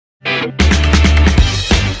Hello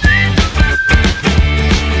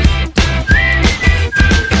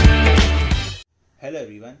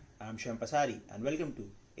everyone, I am Shivam Pasari and welcome to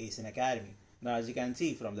ASIN Academy. Now as you can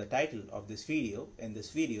see from the title of this video, in this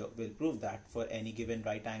video we'll prove that for any given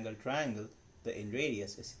right angle triangle, the in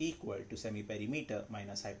radius is equal to semi-perimeter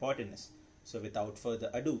minus hypotenuse. So without further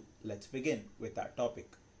ado, let's begin with our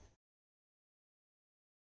topic.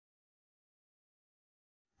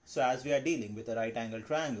 So as we are dealing with a right angle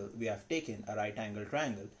triangle, we have taken a right angle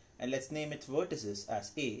triangle and let's name its vertices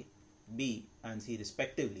as A, B and C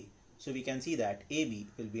respectively. So we can see that AB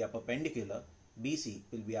will be a perpendicular, BC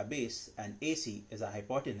will be a base and AC is a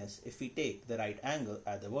hypotenuse if we take the right angle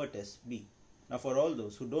at the vertex B. Now for all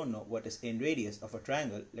those who don't know what is in radius of a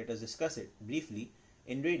triangle, let us discuss it briefly.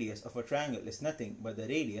 In radius of a triangle is nothing but the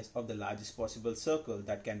radius of the largest possible circle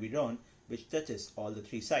that can be drawn which touches all the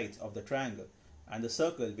three sides of the triangle. And the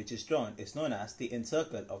circle which is drawn is known as the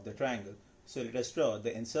incircle of the triangle. So let us draw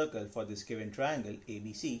the incircle for this given triangle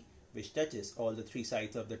ABC, which touches all the three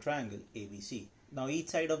sides of the triangle ABC. Now each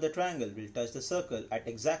side of the triangle will touch the circle at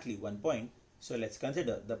exactly one point, so let's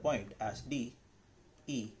consider the point as D,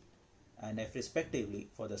 E and F respectively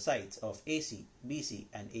for the sides of AC, BC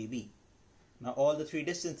and AB. Now all the three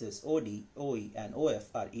distances OD, OE and OF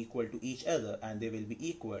are equal to each other and they will be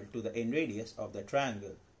equal to the in radius of the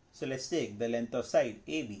triangle. So let's take the length of side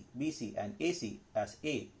AB, BC and AC as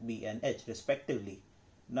A, B and H respectively.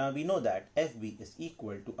 Now we know that FB is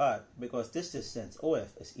equal to R because this distance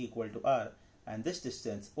OF is equal to R and this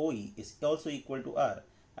distance OE is also equal to R,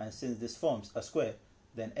 and since this forms a square,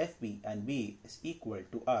 then FB and BE is equal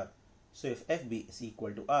to R. So if FB is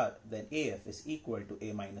equal to R, then AF is equal to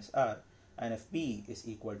A minus R, and if BE is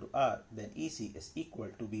equal to R, then EC is equal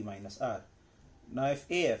to B minus R. Now if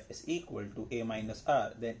AF is equal to A minus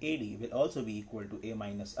R, then AD will also be equal to A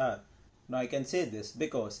minus R. Now I can say this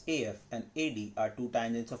because AF and AD are two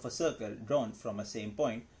tangents of a circle drawn from a same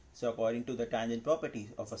point. So according to the tangent properties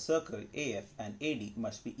of a circle, AF and AD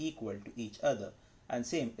must be equal to each other. And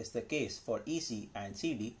same is the case for EC and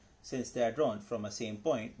CD. Since they are drawn from a same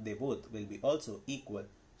point, they both will be also equal.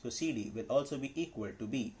 So CD will also be equal to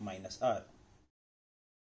B minus R.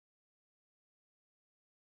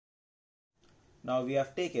 Now we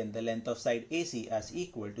have taken the length of side AC as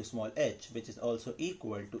equal to small h, which is also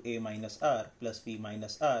equal to A minus R plus B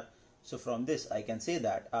minus R. So from this I can say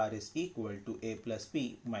that R is equal to A plus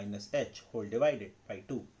B minus h whole divided by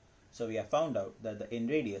 2. So we have found out that the in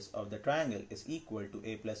radius of the triangle is equal to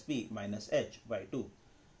A plus B minus h by 2.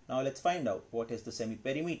 Now let's find out what is the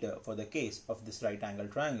semi-perimeter for the case of this right angle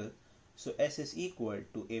triangle. So S is equal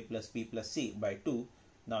to A plus B plus C by 2.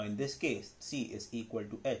 Now in this case C is equal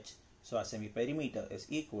to h. So our semi-perimeter is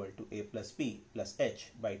equal to A plus B plus h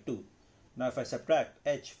by 2. Now if I subtract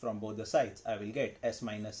h from both the sides, I will get S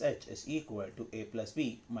minus h is equal to A plus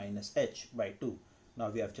B minus h by 2. Now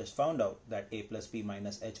we have just found out that A plus B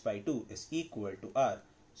minus h by 2 is equal to R.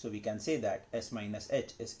 So we can say that S minus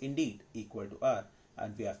h is indeed equal to R,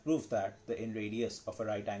 and we have proved that the in radius of a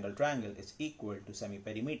right angle triangle is equal to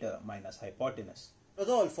semi-perimeter minus hypotenuse. That was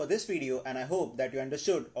all for this video, and I hope that you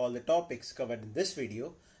understood all the topics covered in this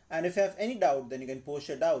video. And if you have any doubt, then you can post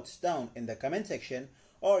your doubts down in the comment section,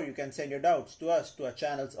 or you can send your doubts to us to our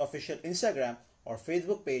channel's official Instagram or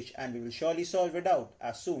Facebook page, and we will surely solve your doubt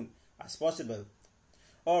as soon as possible.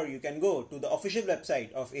 Or you can go to the official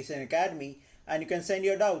website of ASIN Academy and you can send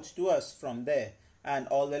your doubts to us from there, and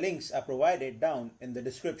all the links are provided down in the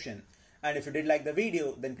description. And if you did like the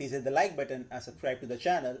video, then please hit the like button and subscribe to the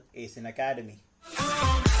channel ASIN Academy.